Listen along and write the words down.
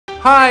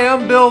Hi,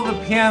 I'm Bill the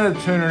Piano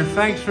Tuner.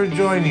 Thanks for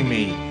joining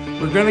me.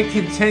 We're going to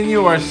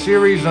continue our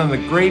series on the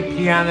great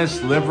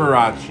pianist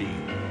Liberace.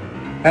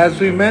 As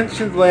we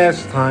mentioned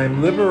last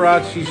time,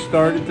 Liberace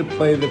started to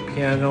play the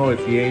piano at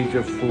the age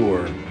of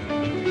 4.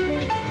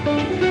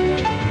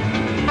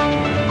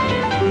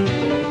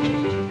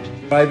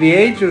 By the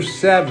age of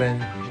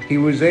 7, he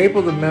was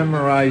able to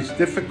memorize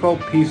difficult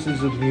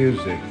pieces of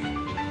music.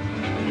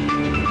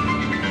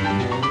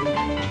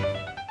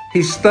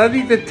 He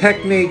studied the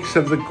techniques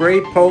of the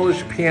great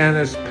Polish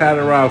pianist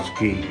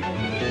Paderewski.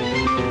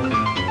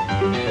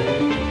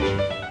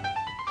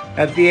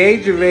 At the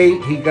age of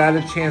 8, he got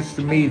a chance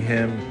to meet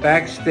him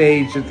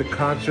backstage at the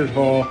concert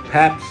hall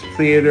Pabst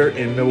Theater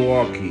in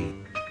Milwaukee.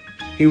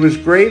 He was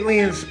greatly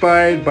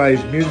inspired by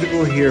his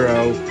musical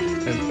hero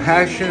and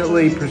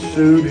passionately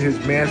pursued his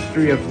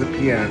mastery of the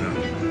piano.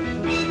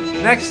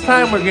 Next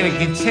time, we're going to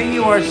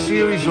continue our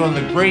series on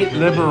the great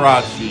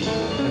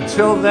Liberace.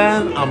 Until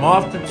then, I'm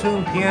off to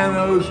tune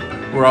pianos,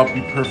 where I'll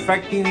be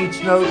perfecting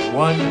each note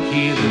one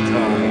key at a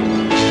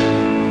time.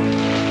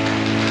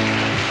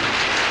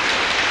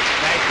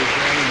 Thank you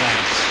very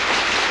much.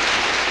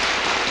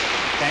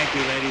 Thank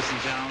you, ladies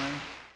and gentlemen.